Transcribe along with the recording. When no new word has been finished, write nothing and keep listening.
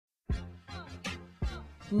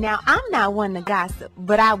Now, I'm not one to gossip,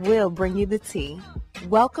 but I will bring you the tea.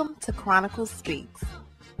 Welcome to Chronicle Speaks.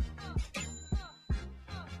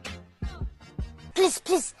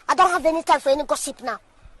 Please, I don't have any time for any gossip now.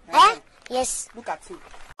 Eh? Yes. Look at you.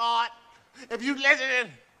 God, if you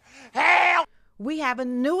listening, help! We have a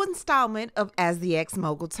new installment of As the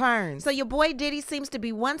Ex-Mogul Turns. So your boy Diddy seems to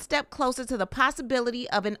be one step closer to the possibility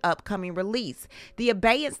of an upcoming release. The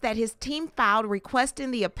abeyance that his team filed requesting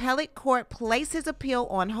the appellate court place his appeal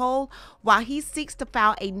on hold while he seeks to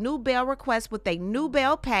file a new bail request with a new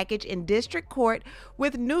bail package in district court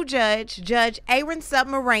with new Judge Aaron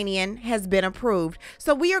Submaranian has been approved.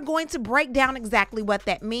 So we are going to break down exactly what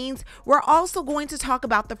that means. We're also going to talk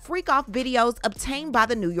about the freak-off videos obtained by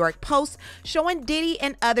the New York Post showing Diddy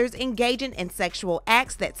and others engaging in sexual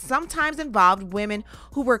acts that sometimes involved women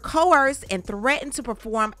who were coerced and threatened to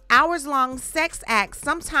perform hours-long sex acts,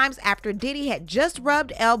 sometimes after Diddy had just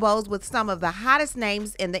rubbed elbows with some of the hottest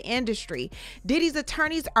names in the industry. Diddy's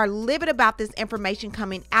attorneys are livid about this information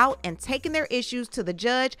coming out and taking their issues to the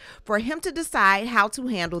judge for him to decide how to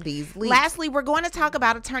handle these leaks. Lastly, we're going to talk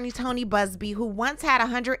about attorney Tpny Buzbee, who once had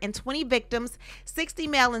 120 victims, 60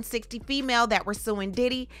 male and 60 female, that were suing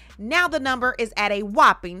Diddy. Now the number is at a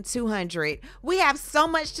whopping 200. We have so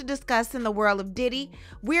much to discuss in the world of Diddy.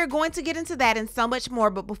 We're going to get into that and so much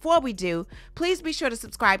more, but before we do, please be sure to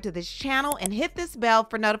subscribe to this channel and hit this bell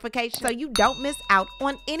for notifications so you don't miss out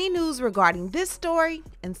on any news regarding this story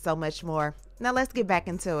and so much more. Now let's get back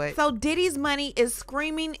into it. So Diddy's money is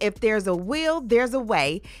screaming, if there's a will, there's a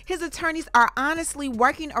way. His attorneys are honestly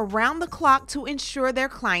working around the clock to ensure their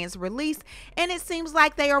client's release, and it seems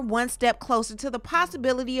like they are one step closer to the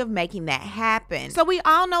possibility of making that happen. So we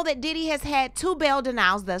all know that Diddy has had 2 bail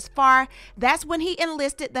denials thus far. That's when he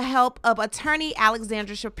enlisted the help of attorney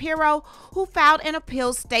Alexandra Shapiro, who filed an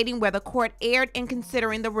appeal stating where the court erred in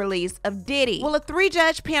considering the release of Diddy. Well, a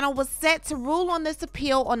 3-judge panel was set to rule on this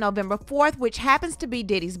appeal on November 4th, which happens to be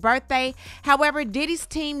Diddy's birthday. However, Diddy's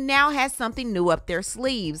team now has something new up their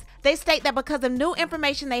sleeves. They state that because of new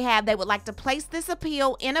information they have, they would like to place this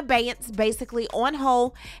appeal in abeyance, basically on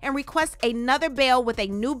hold, and request another bail with a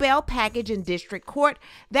new bail package in district court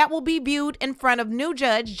that will be viewed in front of new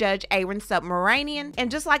Judge Aaron Submaranian.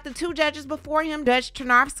 And just like the 2 judges before him, Judge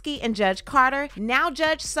Tarnofsky and Judge Carter, now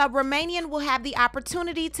Judge Subramanian will have the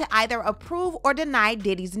opportunity to either approve or deny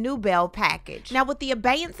Diddy's new bail package. Now, with the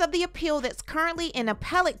abeyance of the appeal that's currently in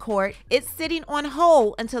appellate court, it's sitting on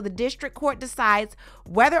hold until the district court decides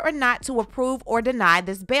whether or not to approve or deny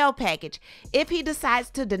this bail package. If he decides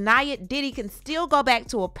to deny it, Diddy can still go back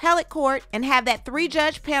to appellate court and have that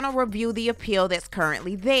 3-judge panel review the appeal that's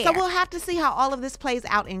currently there. So we'll have to see how all of this plays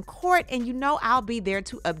out in court, and you know I'll be there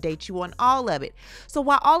to update you on all of it. So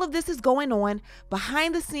while all of this is going on,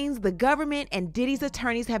 behind the scenes, the government and Diddy's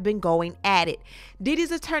attorneys have been going at it.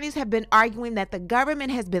 Diddy's attorneys have been arguing that the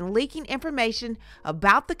government has been leaking information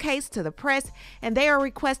about the case to the press, and they are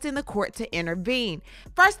requesting the court to intervene.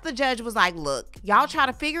 First, the judge was like, look, y'all try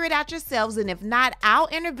to figure it out yourselves, and if not, I'll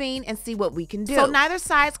intervene and see what we can do. So neither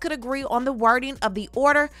sides could agree on the wording of the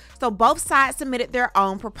order, so both sides submitted their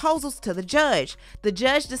own proposals to the judge. The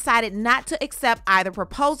judge decided not to accept either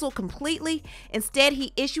proposal completely. Instead,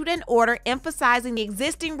 he issued an order emphasizing the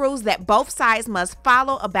existing rules that both sides must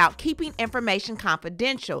follow about keeping information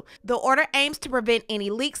confidential. The order aims to prevent any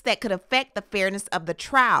leaks that could affect the fairness of the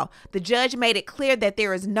trial. The judge made it clear that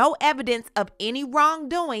there is no evidence of any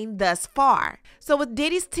wrongdoing thus far. So with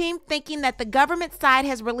Diddy's team thinking that the government side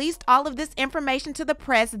has released all of this information to the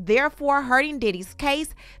press, therefore hurting Diddy's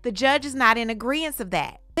case, the judge is not in agreement of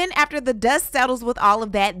that. Then after the dust settles with all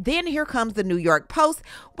of that, then here comes the New York Post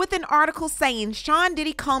with an article saying Sean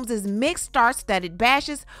Diddy Combs' mixed star-studded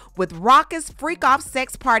bashes with raucous freak-off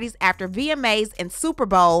sex parties after VMAs and Super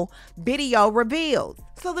Bowl video revealed.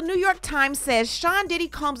 So the New York Times says Sean Diddy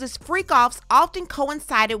Combs' freak-offs often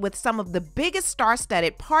coincided with some of the biggest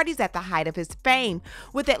star-studded parties at the height of his fame,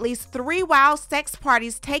 with at least 3 wild sex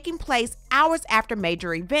parties taking place hours after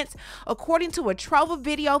major events, according to a trove of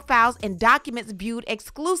video files and documents viewed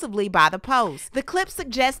exclusively by the Post. The clip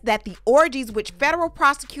suggests that the orgies, which federal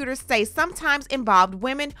prosecutors say sometimes involved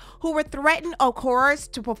women who were threatened or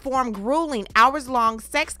coerced to perform grueling hours-long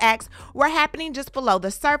sex acts, were happening just below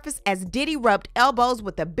the surface as Diddy rubbed elbows videos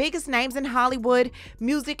with the biggest names in Hollywood,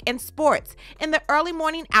 music, and sports. In the early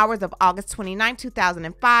morning hours of August 29,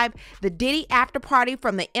 2005, the Diddy after party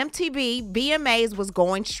from the MTV VMAs was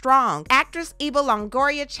going strong. Actress Eva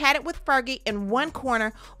Longoria chatted with Fergie in one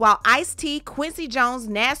corner, while Ice-T, Quincy Jones,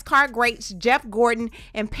 NASCAR greats Jeff Gordon,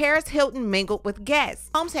 and Paris Hilton mingled with guests.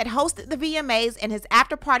 Combs had hosted the VMAs, and his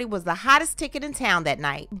after party was the hottest ticket in town that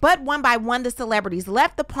night. But one by one, the celebrities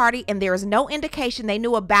left the party, and there is no indication they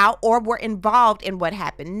knew about or were involved in what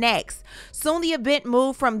happened next. Soon the event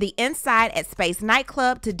moved from the inside at Space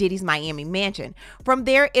nightclub to Diddy's Miami mansion. From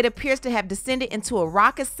there, it appears to have descended into a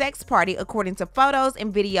raucous sex party, according to photos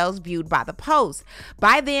and videos viewed by the Post.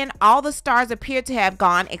 By then, all the stars appeared to have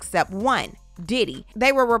gone except one, Diddy.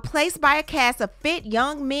 They were replaced by a cast of fit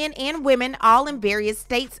young men and women, all in various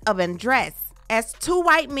states of undress, as two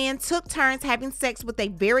white men took turns having sex with a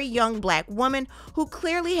very young black woman who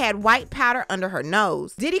clearly had white powder under her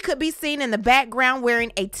nose. Diddy could be seen in the background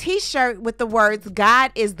wearing a t-shirt with the words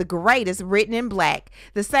 "God is the greatest" written in black,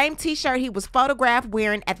 the same t-shirt he was photographed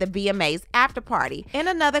wearing at the VMAs after party. In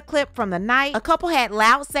another clip from the night, a couple had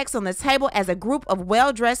loud sex on the table as a group of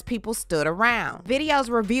well-dressed people stood around. Videos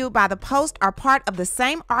reviewed by the Post are part of the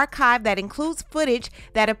same archive that includes footage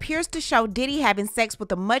that appears to show Diddy having sex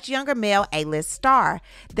with a much younger male A-list star.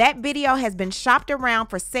 That video has been shopped around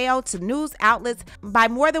for sale to news outlets by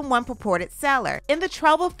more than one purported seller. In the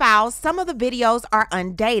Trouble files, some of the videos are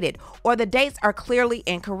undated, or the dates are clearly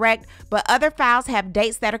incorrect, but other files have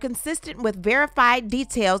dates that are consistent with verified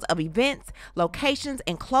details of events, locations,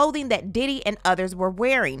 and clothing that Diddy and others were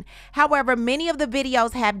wearing. However, many of the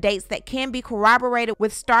videos have dates that can be corroborated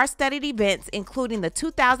with star-studded events, including the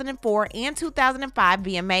 2004 and 2005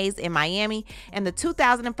 VMAs in Miami and the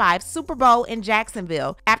 2005 Super Bowl in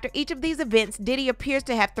Jacksonville. After each of these events, Diddy appears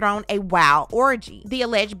to have thrown a wild orgy. The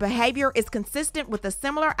alleged behavior is consistent with a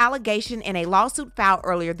similar allegation in a lawsuit filed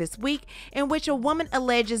earlier this week, in which a woman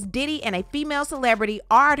alleges Diddy and a female celebrity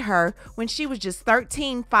R''d her when she was just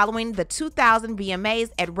 13 following the 2000 VMAs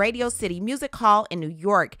at Radio City Music Hall in New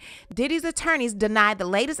York. Diddy's attorneys denied the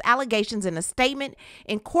latest allegations in a statement.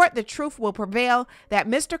 In court, the truth will prevail that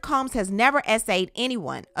Mr. Combs has never essayed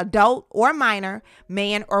anyone, adult or minor,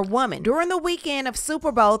 man or woman. During the weekend of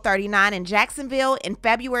Super Bowl 39 in Jacksonville in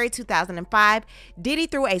February 2005, Diddy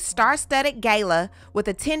threw a star-studded gala with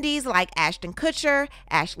attendees like Ashton Kutcher,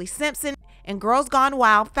 Ashley Simpson, and Girls Gone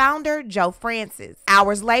Wild founder Joe Francis.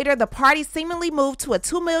 Hours later, the party seemingly moved to a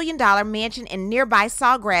 $2 million mansion in nearby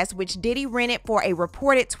Sawgrass, which Diddy rented for a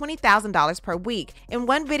reported $20,000 per week. In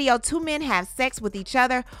one video, two men have sex with each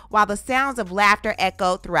other while the sounds of laughter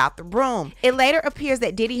echoed throughout the room. It later appears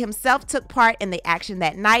that Diddy himself took part in the action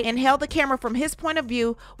that night and held the camera from his point of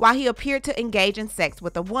view while he appeared to engage in sex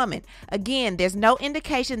with a woman. Again, there's no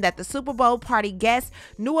indication that the Super Bowl party guests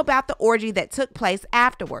knew about the orgy that took place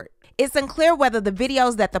afterward. It's unclear whether the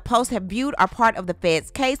videos that the Post have viewed are part of the Fed's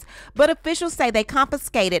case, but officials say they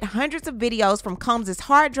confiscated hundreds of videos from Combs'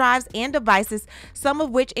 hard drives and devices, some of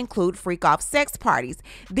which include freak-off sex parties.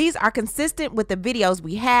 These are consistent with the videos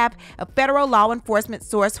we have, a federal law enforcement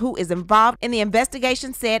source who is involved in the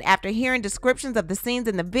investigation said after hearing descriptions of the scenes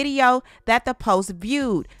in the video that the Post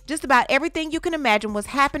viewed. Just about everything you can imagine was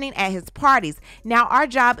happening at his parties. Now our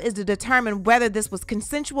job is to determine whether this was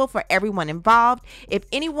consensual for everyone involved, if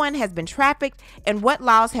anyone has been trafficked, and what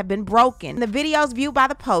laws have been broken. In the videos viewed by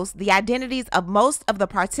the Post, the identities of most of the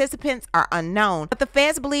participants are unknown, but the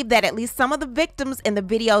feds believe that at least some of the victims in the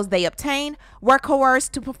videos they obtained were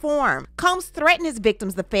coerced to perform. Combs threatened his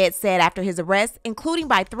victims, the feds said after his arrest, including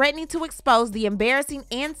by threatening to expose the embarrassing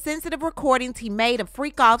and sensitive recordings he made of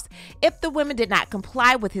freak-offs if the women did not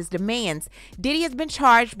comply with his demands. Diddy has been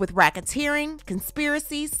charged with racketeering,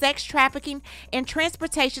 conspiracy, sex trafficking, and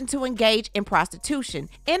transportation to engage in prostitution.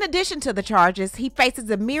 In addition to the charges, he faces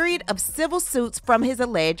a myriad of civil suits from his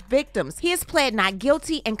alleged victims. He has pled not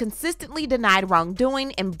guilty and consistently denied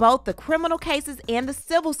wrongdoing in both the criminal cases and the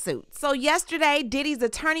civil suits. So yesterday, Diddy's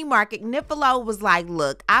attorney Mark Ignifilo was like,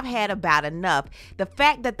 look, I've had about enough. The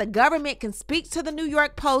fact that the government can speak to the New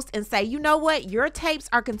York Post and say, you know what, your tapes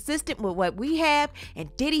are consistent with what we have,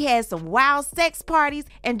 and Diddy has some wild sex parties,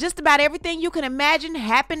 and just about everything you can imagine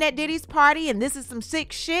happened at Diddy's party, and this is some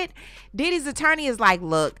sick shit. Diddy's attorney is like,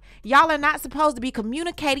 look, y'all are not supposed to be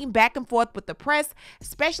communicating back and forth with the press,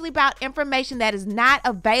 especially about information that is not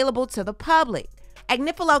available to the public.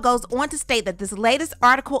 Agnifilo goes on to state that this latest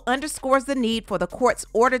article underscores the need for the court's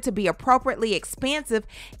order to be appropriately expansive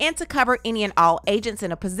and to cover any and all agents in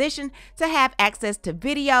a position to have access to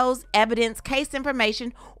videos, evidence, case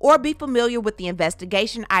information, or be familiar with the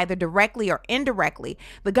investigation either directly or indirectly.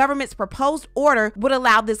 The government's proposed order would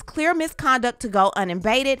allow this clear misconduct to go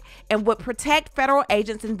unabated and would protect federal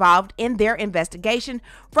agents involved in their investigation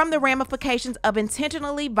from the ramifications of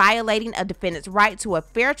intentionally violating a defendant's right to a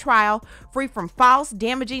fair trial free from false,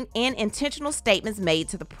 damaging, and intentional statements made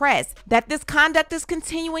to the press. That this conduct is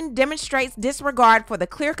continuing demonstrates disregard for the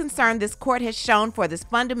clear concern this court has shown for this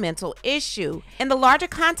fundamental issue. In the larger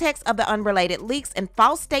context of the unrelated leaks and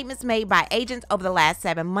false statements made by agents over the last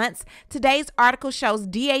 7 months, today's article shows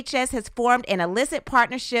DHS has formed an illicit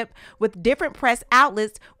partnership with different press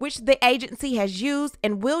outlets, which the agency has used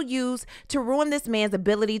and will use to ruin this man's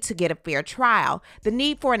ability to get a fair trial. The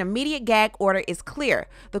need for an immediate gag order is clear.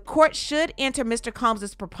 The court should enter Mr.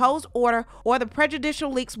 Combs' proposed order, or the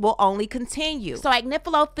prejudicial leaks will only continue. So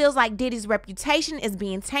Agnifilo feels like Diddy's reputation is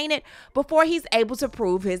being tainted before he's able to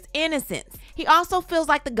prove his innocence. He also feels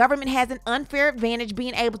like the government has an unfair advantage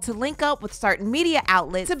being able to link up with certain media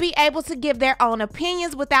outlets to be able to give their own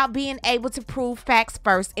opinions without being able to prove facts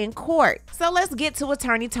first in court. So let's get to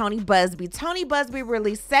attorney Tpny Buzbee. Tpny Buzbee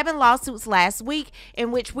released 7 lawsuits last week,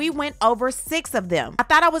 in which we went over 6 of them. I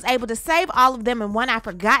thought I was able to save all of them, and one I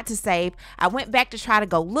forgot to save. I went back to try to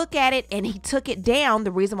go look at it, and he took it down.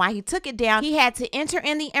 The reason why he took it down, he had to enter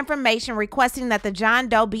in the information requesting that the John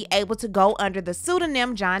Doe be able to go under the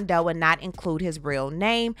pseudonym John Doe and not include his real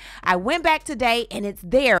name. I went back today and it's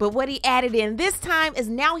there, but what he added in this time is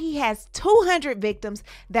now he has 200 victims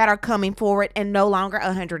that are coming forward and no longer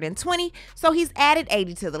 120, so he's added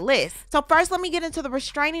 80 to the list. So first, let me get into the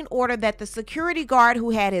restraining order that the security guard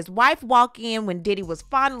who had his wife walk in when Diddy was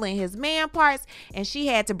fondling his man parts, and she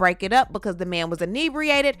had to break it up because the man was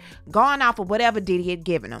inebriated, gone off of whatever Diddy had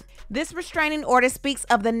given him. This restraining order speaks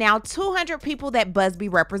of the now 200 people that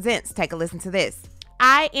Buzbee represents. Take a listen to this.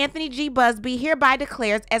 I, Anthony G. Buzbee, hereby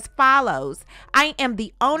declares as follows. I am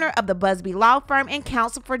the owner of the Buzbee Law Firm and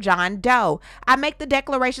counsel for John Doe. I make the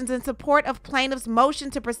declarations in support of plaintiff's motion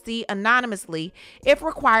to proceed anonymously. If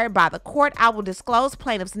required by the court, I will disclose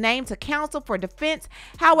plaintiff's name to counsel for defense.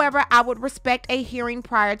 However, I would respect a hearing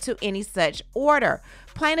prior to any such order.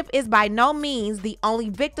 Plaintiff is by no means the only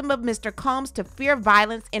victim of Mr. Combs to fear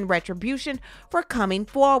violence and retribution for coming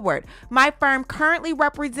forward. My firm currently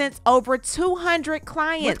represents over 200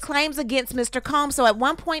 clients with claims against Mr. Combs. So at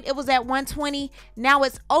one point it was at 120, now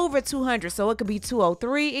it's over 200. So it could be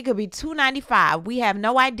 203, it could be 295. We have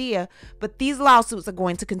no idea, but these lawsuits are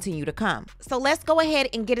going to continue to come. So let's go ahead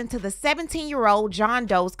and get into the 17-year-old John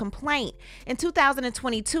Doe's complaint. In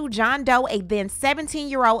 2022, John Doe, a then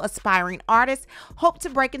 17-year-old aspiring artist, hoped to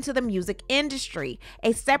break into the music industry.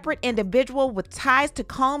 A separate individual with ties to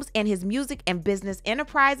Combs and his music and business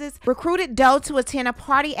enterprises recruited Doe to attend a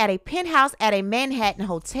party at a penthouse at a Manhattan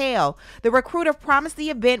hotel. The recruiter promised the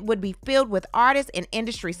event would be filled with artists and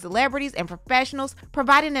industry celebrities and professionals,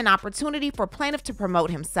 providing an opportunity for plaintiff to promote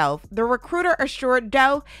himself. The recruiter assured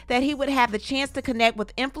Doe that he would have the chance to connect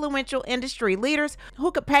with influential industry leaders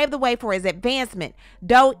who could pave the way for his advancement.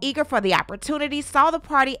 Doe, eager for the opportunity, saw the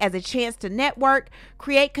party as a chance to network,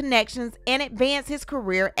 create connections, and advance his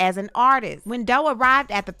career as an artist. When Doe arrived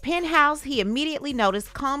at the penthouse, he immediately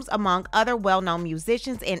noticed Combs among other well-known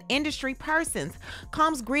musicians and industry persons.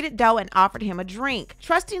 Combs greeted Doe and offered him a drink.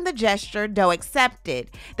 Trusting the gesture, Doe accepted.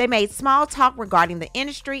 They made small talk regarding the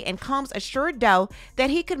industry, and Combs assured Doe that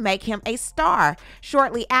he could make him a star.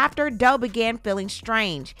 Shortly after, Doe began feeling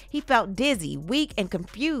strange. He felt dizzy, weak, and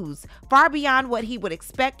confused, far beyond what he would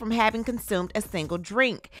expect from having consumed a single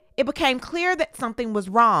drink. It became clear that something was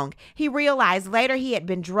wrong. He realized later he had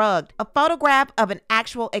been drugged. A photograph of an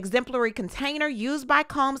actual exemplary container used by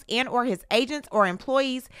Combs and/or his agents or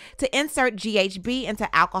employees to insert GHB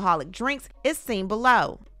into alcoholic drinks is seen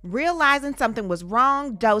below. Realizing something was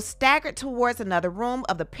wrong, Doe staggered towards another room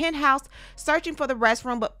of the penthouse, searching for the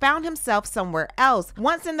restroom, but found himself somewhere else.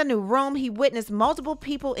 Once in the new room, he witnessed multiple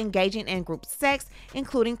people engaging in group sex,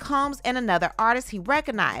 including Combs and another artist he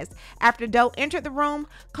recognized. After Doe entered the room,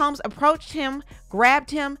 Combs approached him, grabbed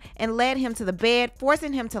him, and led him to the bed,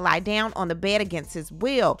 forcing him to lie down on the bed against his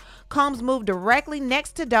will. Combs moved directly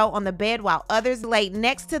next to Doe on the bed while others laid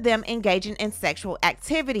next to them, engaging in sexual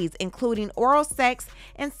activities, including oral sex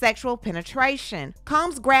and sexual penetration.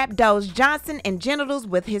 Combs grabbed Doe's Johnson and genitals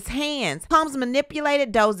with his hands. Combs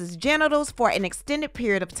manipulated Doe's genitals for an extended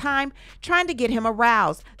period of time, trying to get him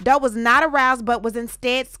aroused. Doe was not aroused, but was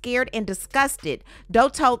instead scared and disgusted. Doe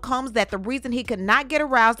told Combs that the reason he could not get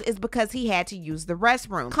aroused is because he had to use use the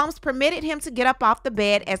restroom. Combs permitted him to get up off the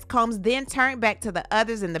bed, as Combs then turned back to the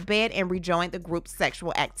others in the bed and rejoined the group's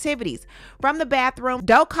sexual activities. From the bathroom,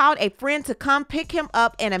 Doe called a friend to come pick him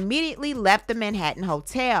up and immediately left the Manhattan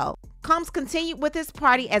hotel. Combs continued with his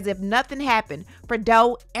party as if nothing happened. For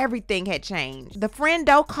Doe, everything had changed. The friend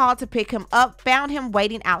Doe called to pick him up found him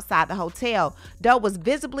waiting outside the hotel. Doe was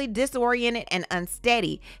visibly disoriented and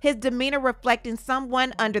unsteady, his demeanor reflecting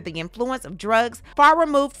someone under the influence of drugs, far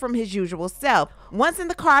removed from his usual self. Once in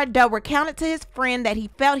the car, Doe recounted to his friend that he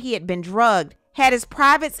felt he had been drugged, had his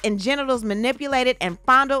privates and genitals manipulated and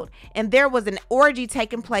fondled, and there was an orgy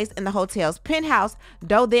taking place in the hotel's penthouse.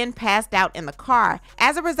 Doe then passed out in the car.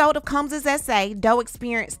 As a result of Combs' essay, Doe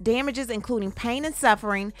experienced damages including pain and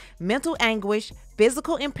suffering, mental anguish,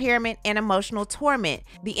 physical impairment, and emotional torment.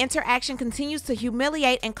 The interaction continues to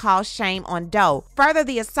humiliate and cause shame on Doe. Further,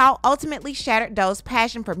 the assault ultimately shattered Doe's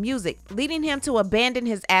passion for music, leading him to abandon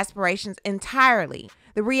his aspirations entirely.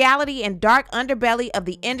 The reality and dark underbelly of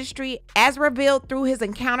the industry, as revealed through his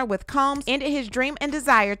encounter with Combs, ended his dream and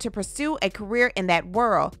desire to pursue a career in that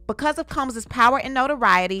world. Because of Combs' power and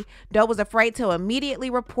notoriety, Doe was afraid to immediately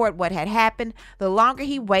report what had happened. The longer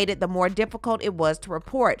he waited, the more difficult it was to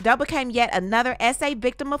report. Doe became yet another essay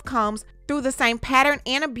victim of Combs through the same pattern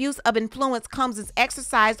and abuse of influence Combs has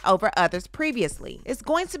exercised over others previously. It's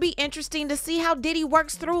going to be interesting to see how Diddy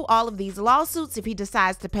works through all of these lawsuits, if he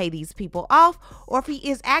decides to pay these people off or if he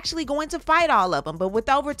is actually going to fight all of them. But with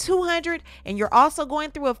over 200 and you're also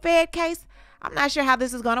going through a Fed case, I'm not sure how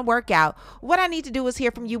this is going to work out. What I need to do is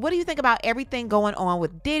hear from you. What do you think about everything going on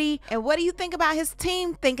with Diddy? And what do you think about his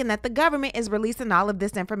team thinking that the government is releasing all of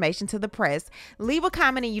this information to the press? Leave a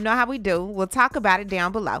comment and you know how we do. We'll talk about it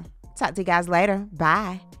down below. Talk to you guys later.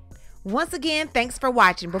 Bye. Once again, thanks for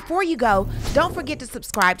watching. Before you go, don't forget to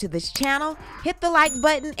subscribe to this channel, hit the like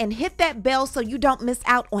button, and hit that bell so you don't miss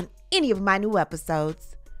out on any of my new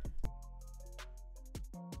episodes.